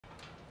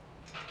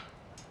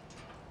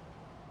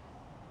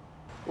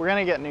We're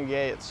gonna get new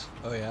gates.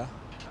 Oh yeah?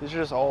 These are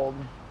just old.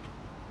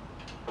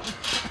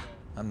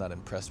 I'm not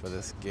impressed by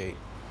this gate.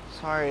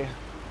 Sorry.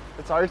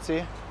 It's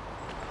artsy.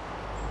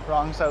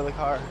 Wrong side of the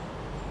car.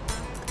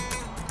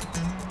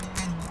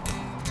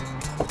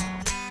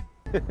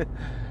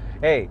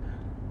 Hey,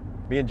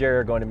 me and Jerry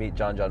are going to meet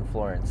John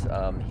Florence.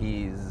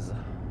 He's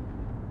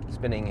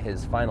spending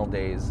his final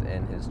days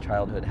in his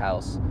childhood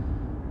house,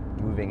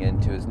 moving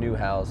into his new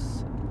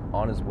house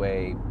on his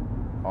way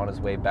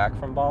back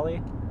from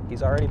Bali.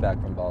 He's already back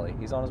from Bali.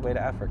 He's on his way to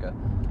Africa.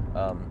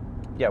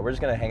 Yeah, we're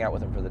just gonna hang out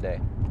with him for the day.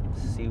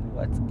 See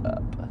what's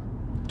up.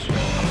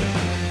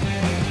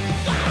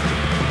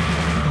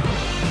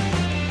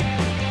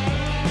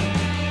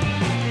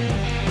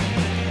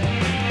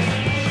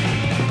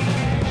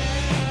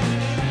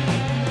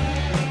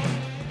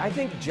 I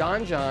think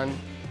John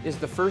is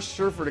the first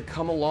surfer to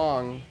come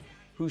along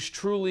who's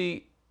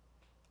truly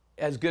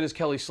as good as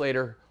Kelly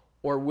Slater,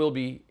 or will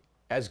be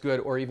as good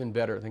or even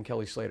better than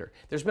Kelly Slater.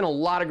 There's been a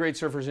lot of great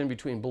surfers in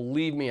between.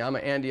 Believe me, I'm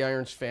an Andy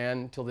Irons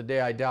fan till the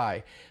day I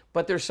die.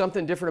 But there's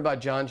something different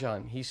about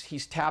John.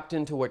 He's tapped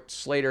into what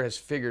Slater has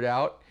figured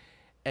out,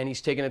 and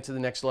he's taken it to the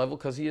next level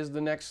because he is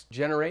the next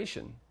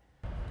generation.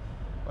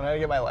 When I had to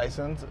get my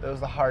license, it was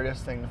the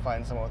hardest thing to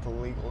find someone with a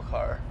legal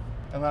car.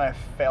 And then I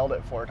failed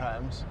it 4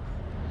 times.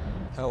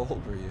 How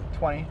old were you?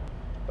 20.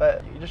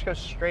 But you just go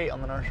straight on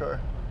the North Shore.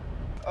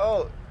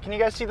 Oh, can you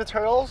guys see the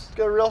turtles?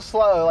 Go real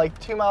slow, like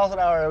 2 miles an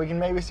hour. We can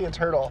maybe see a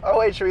turtle. Oh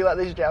wait, should we let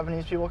these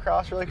Japanese people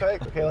cross really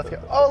quick? Okay, let's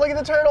go. Oh, look at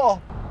the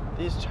turtle!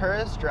 These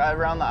tourists drive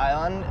around the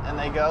island and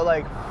they go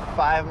like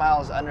 5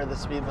 miles under the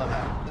speed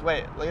limit.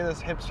 Wait, look at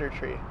this hipster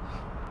tree.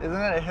 Isn't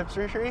it a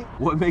hipster tree?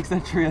 What makes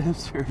that tree a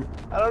hipster?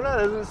 I don't know,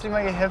 doesn't it seem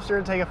like a hipster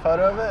to take a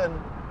photo of it?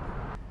 And...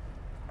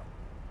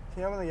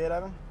 Can you open the gate,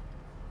 Evan?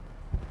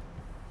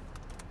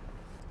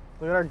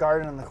 Look at our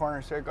garden in the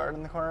corner. See our garden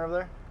in the corner over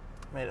there?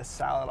 Made a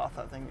salad off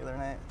that thing the other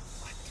night.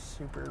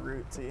 Super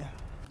rootsy.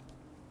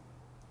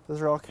 Those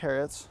are all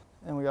carrots.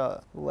 And we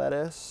got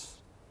lettuce,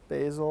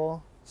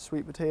 basil,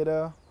 sweet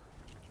potato.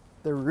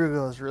 The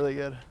arugula is really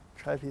good.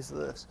 Try a piece of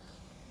this.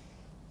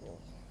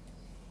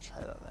 Try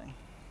that thing.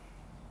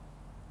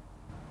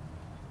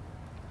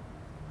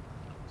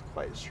 It's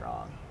quite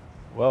strong.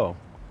 Whoa,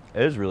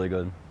 it is really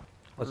good.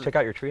 Let's check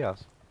out your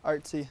treehouse.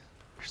 Artsy.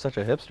 You're such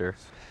a hipster.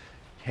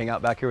 Hang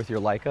out back here with your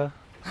Leica,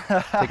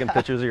 taking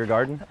pictures of your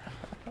garden.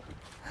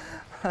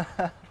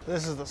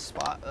 This is the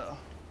spot though.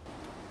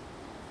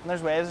 And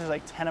there's waves, there's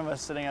like 10 of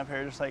us sitting up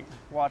here just like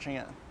watching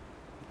it.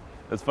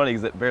 It's funny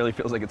because it barely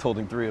feels like it's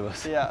holding 3 of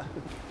us. Yeah.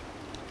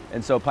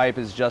 And so pipe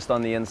is just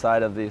on the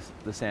inside of the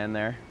sand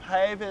there?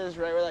 Pipe is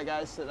right where that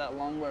guy's sitting, that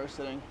longbow is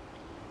sitting.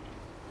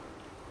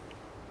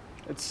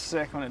 It's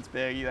sick when it's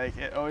big. Like,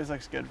 it always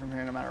looks good from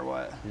here no matter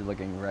what. You're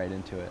looking right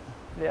into it.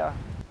 Yeah.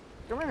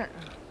 Come here.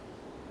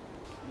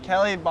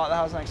 Kelly bought the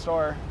house next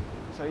door,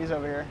 so he's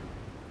over here.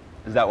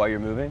 Is that why you're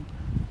moving?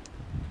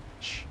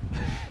 Shh.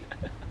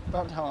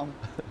 Don't tell him.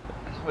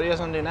 What do you guys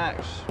want to do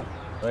next?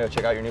 Want to go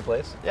check out your new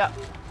place? Yeah.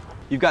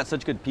 You've got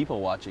such good people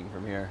watching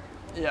from here.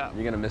 Yeah.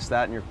 You're gonna miss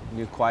that in your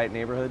new quiet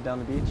neighborhood down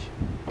the beach?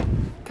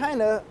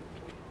 Kinda.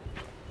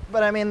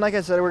 But I mean, like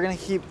I said, we're gonna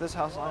keep this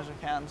house as long as we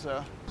can,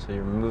 so. So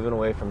you're moving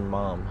away from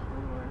mom.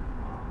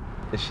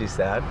 Is she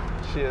sad?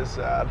 She is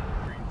sad.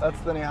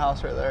 That's the new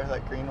house right there,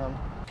 that green one.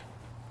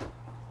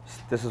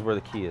 This is where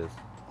the key is.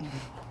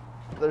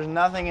 There's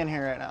nothing in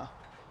here right now.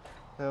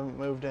 They haven't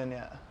moved in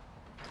yet.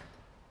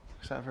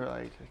 Except for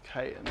like a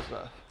kite and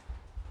stuff.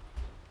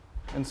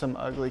 And some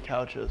ugly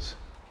couches.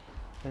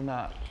 They're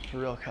not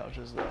real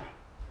couches though.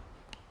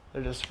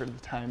 They're just for the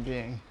time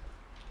being.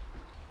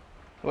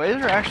 The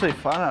waves are actually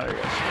fun out here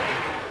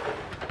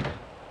yesterday.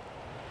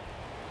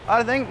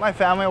 I think my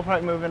family will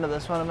probably move into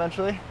this one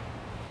eventually.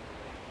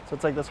 So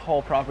it's like this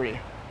whole property.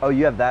 Oh,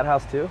 you have that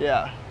house too?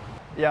 Yeah.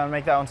 Yeah, I'm gonna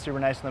make that one super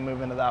nice and then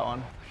move into that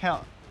one. I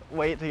can't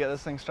wait to get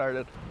this thing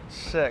started.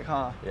 Sick,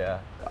 huh?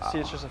 Yeah. Wow. See,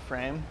 it's just a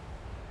frame.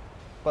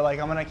 But like,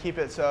 I'm gonna keep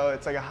it so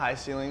it's like a high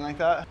ceiling like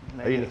that.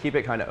 Are you gonna keep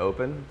it kind of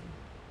open?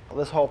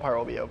 This whole part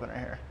will be open right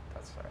here.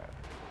 That's all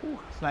right.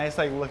 It's nice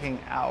like looking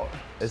out.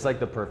 It's like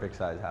the perfect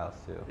size house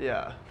too.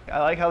 Yeah. I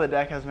like how the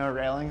deck has no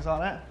railings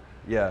on it.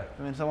 Yeah.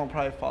 I mean, someone will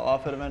probably fall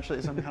off it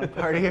eventually, some kind of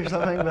party or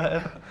something,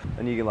 but.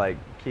 And you can like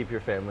keep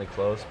your family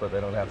close, but they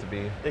don't have to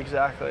be.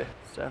 Exactly.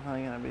 It's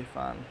definitely gonna be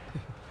fun.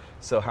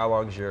 So how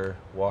long's your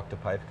walk to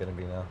pipe gonna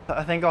be now?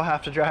 I think I'll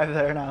have to drive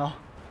there now.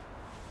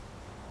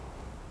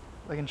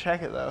 I can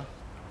check it though.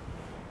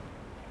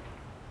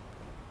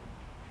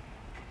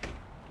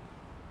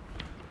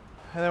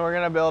 And then we're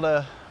gonna build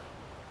a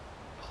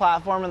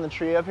platform in the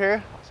tree up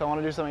here. So I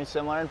wanna do something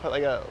similar and put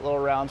like a little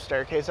round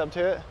staircase up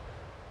to it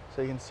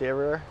so you can see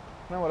everywhere.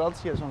 I don't know, what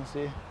else do you guys wanna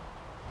see?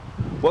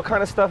 What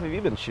kind of stuff have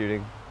you been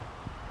shooting?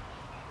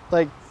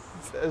 Like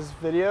as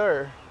video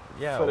or?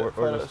 Yeah, or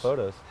just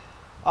photos.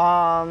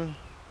 I've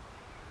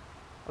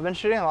been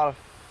shooting a lot of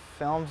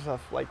film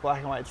stuff, like black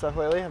and white stuff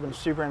lately. I've been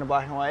super into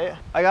black and white.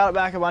 I got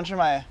back a bunch of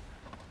my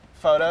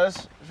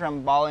photos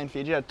from Bali and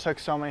Fiji. I took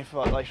so many,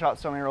 shot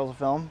so many rolls of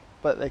film,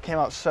 but they came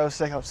out so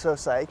sick. I was so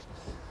psyched.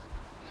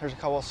 There's a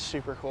couple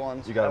super cool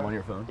ones. You got them on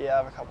your phone? Yeah, I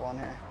have a couple on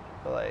here.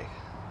 But like.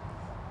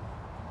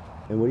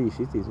 And what do you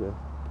shoot these with?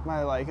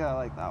 I like that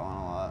one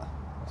a lot.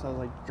 So I was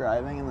like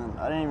driving, and then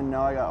I didn't even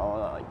know I got all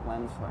that like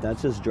lens flare.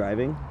 That's just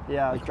driving?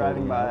 Yeah, I was like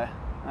driving by. It?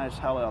 And I just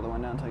held it out the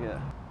window and took it.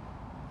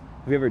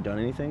 Have you ever done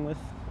anything with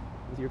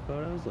your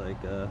photos?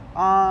 Like, no,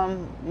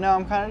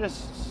 I'm kind of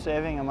just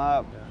saving them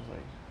up. Yeah, it's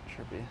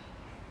like trippy.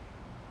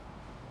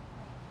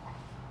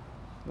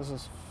 This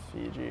is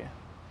Fiji.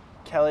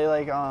 Kelly,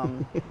 like,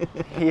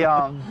 he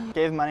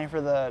gave money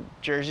for the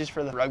jerseys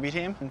for the rugby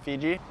team in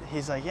Fiji.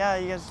 He's like, yeah,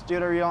 you guys do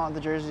whatever you want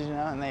with the jerseys, you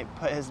know? And they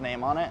put his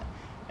name on it.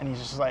 And he's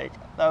just like,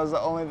 that was the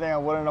only thing I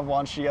wouldn't have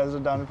wanted you guys to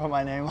have done to put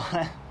my name on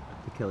it.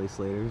 the Kelly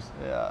Slaters?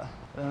 Yeah.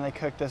 And then they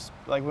cooked this,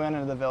 like, we went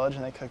into the village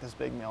and they cooked this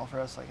big meal for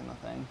us, like, in the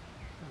thing.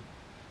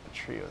 The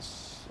tree was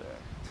sick.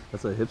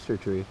 That's a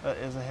hipster tree. That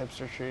is a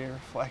hipster tree,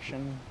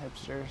 reflection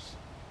hipsters.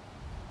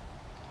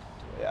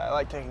 Yeah, I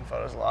like taking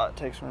photos a lot. It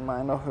takes my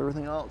mind off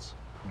everything else.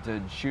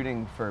 Did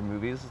shooting for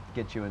movies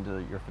get you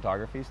into your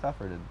photography stuff,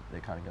 or did they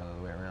kind of go the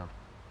other way around?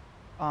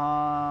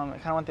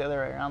 It kind of went the other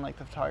way around. Like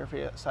the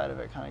photography side of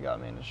it kind of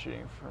got me into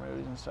shooting for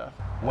movies and stuff.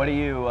 What do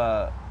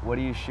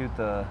you shoot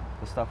the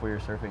stuff where you're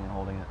surfing and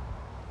holding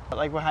it?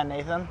 Like behind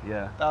Nathan?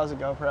 Yeah. That was a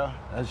GoPro.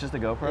 That was just a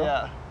GoPro?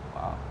 Yeah.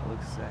 Wow, that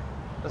looks sick.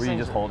 Those Were you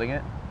things just are- holding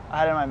it? I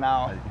had it in my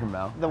mouth. Your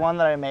mouth? The one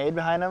that I made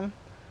behind him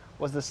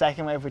was the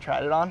second wave we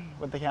tried it on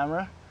with the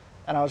camera.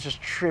 And I was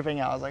just tripping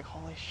out. I was like,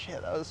 holy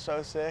shit, that was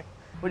so sick.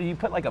 What, do you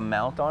put like a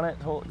mount on it?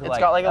 It's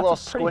got like a little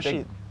squishy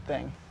big...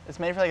 thing. It's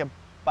made for like a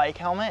bike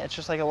helmet. It's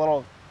just like a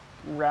little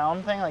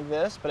round thing like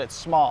this, but it's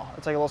small.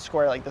 It's like a little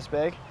square like this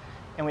big.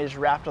 And we just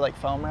wrapped like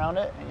foam around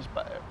it and you just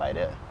bite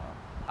it.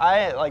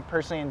 I like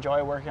personally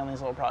enjoy working on these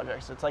little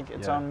projects. It's like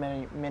its own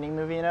mini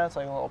movie, you know? It's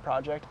like a little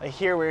project. Like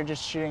here we were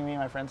just shooting, me and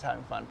my friends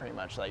having fun pretty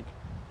much, like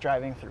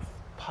driving through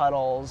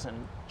puddles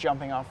and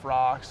jumping off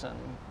rocks and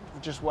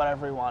just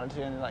whatever we wanted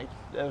to, and like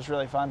it was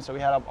really fun. So we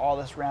had all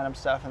this random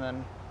stuff and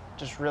then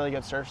just really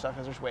good surf stuff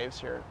because there's waves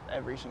here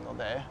every single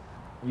day.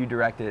 You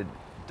directed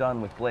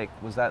Done with Blake.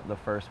 Was that the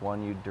first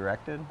one you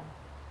directed?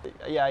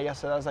 Yeah, I guess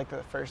so. That was like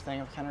the first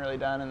thing I've kind of really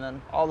done, and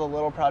then all the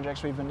little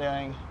projects we've been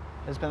doing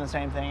has been the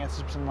same thing. It's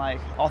just been like,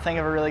 I'll think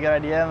of a really good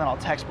idea and then I'll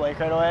text Blake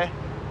right away,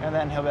 and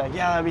then he'll be like,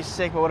 yeah, that'd be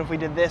sick, but what if we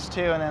did this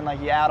too? And then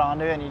like you add on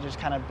to it and you just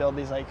kind of build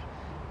these like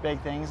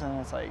big things, and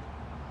it's like,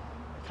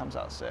 it comes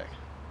out sick.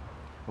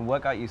 And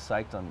what got you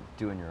psyched on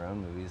doing your own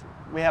movies?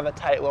 We have a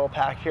tight little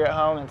pack here at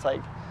home. It's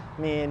like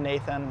me,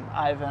 Nathan,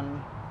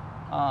 Ivan,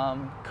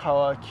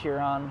 Koa,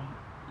 Kieran,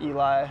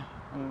 Eli,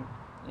 and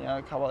you know,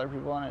 a couple other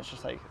people, and it's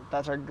just like,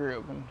 that's our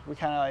group, and we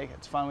kind of like,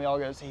 it's fun. We all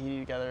go to Tahiti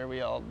together.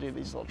 We all do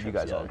these little trips You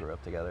guys together. all grew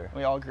up together.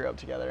 We all grew up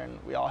together, and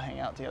we all hang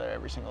out together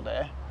every single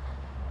day.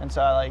 And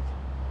so I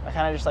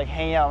kind of just like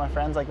hang out with my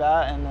friends like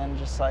that, and then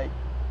just like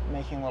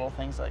making little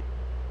things like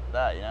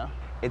that, you know?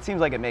 It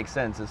seems like it makes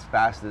sense as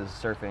fast as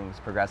surfing's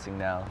progressing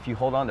now. If you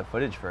hold on to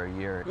footage for a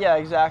year. Yeah,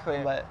 exactly.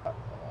 But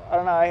I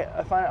don't know,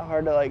 I find it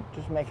hard to like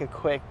just make a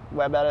quick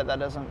web edit that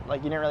doesn't,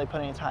 like, you didn't really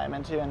put any time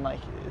into, and like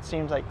it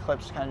seems like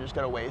clips kind of just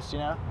go to waste, you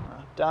know?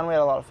 Done, we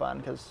had a lot of fun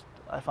because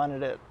I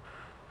funded it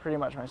pretty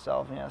much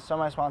myself. You know, some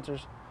of my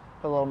sponsors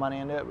put a little money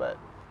into it, but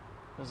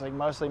it was like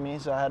mostly me,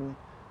 so I had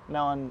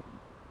no one,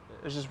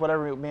 it was just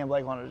whatever me and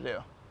Blake wanted to do.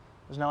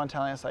 There's no one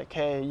telling us like,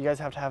 hey, you guys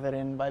have to have it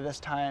in by this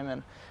time,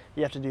 and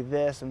you have to do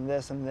this and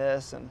this and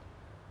this, and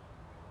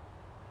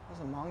those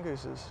are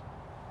mongooses.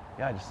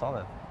 Yeah, I just saw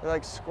that. They're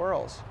like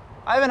squirrels.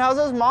 Ivan, how's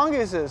those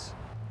mongooses?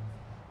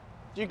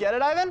 Did you get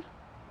it, Ivan?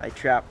 I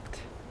trapped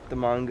the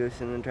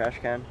mongoose in the trash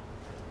can.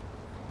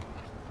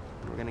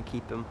 We're gonna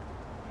keep him.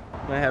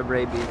 I have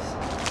rabies.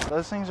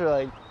 Those things are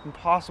like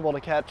impossible to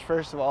catch,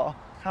 first of all.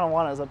 I kind of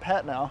want it as a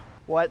pet now.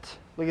 What?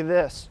 Look at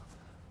this.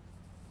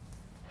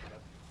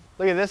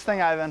 Look at this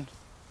thing, Ivan.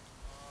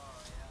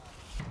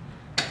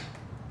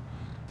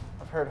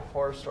 I've heard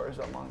horror stories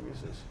about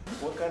mongooses.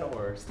 What kind of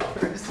horror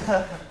stories?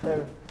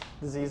 They're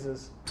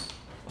diseases.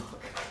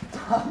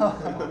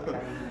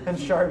 And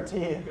sharp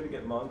teeth. You're gonna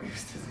get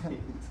mongoose disease.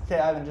 Okay,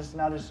 Ivan, just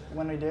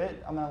when we do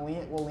it,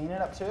 we'll lean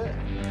it up to it,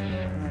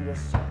 and then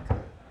just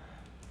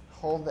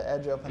hold the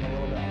edge open a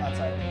little bit on that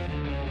side.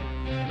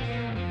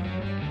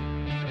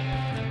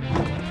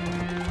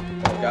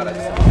 Got it.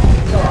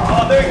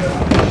 Oh, there you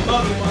go.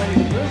 Love it,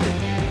 buddy.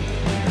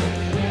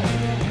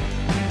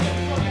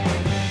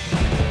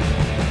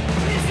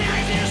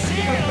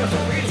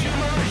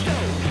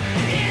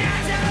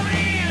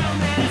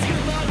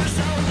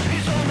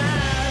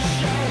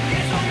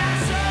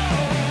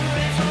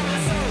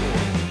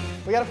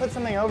 We gotta put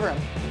something over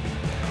him.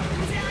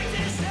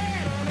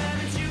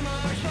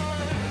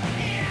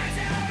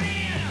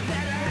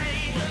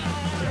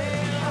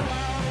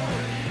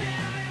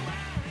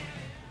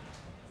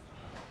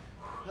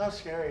 That was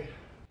scary.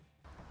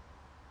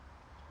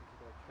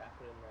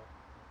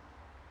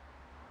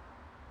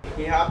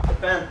 He hopped the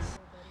fence.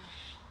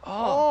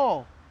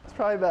 Oh, it's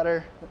probably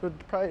better. It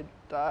would probably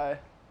die.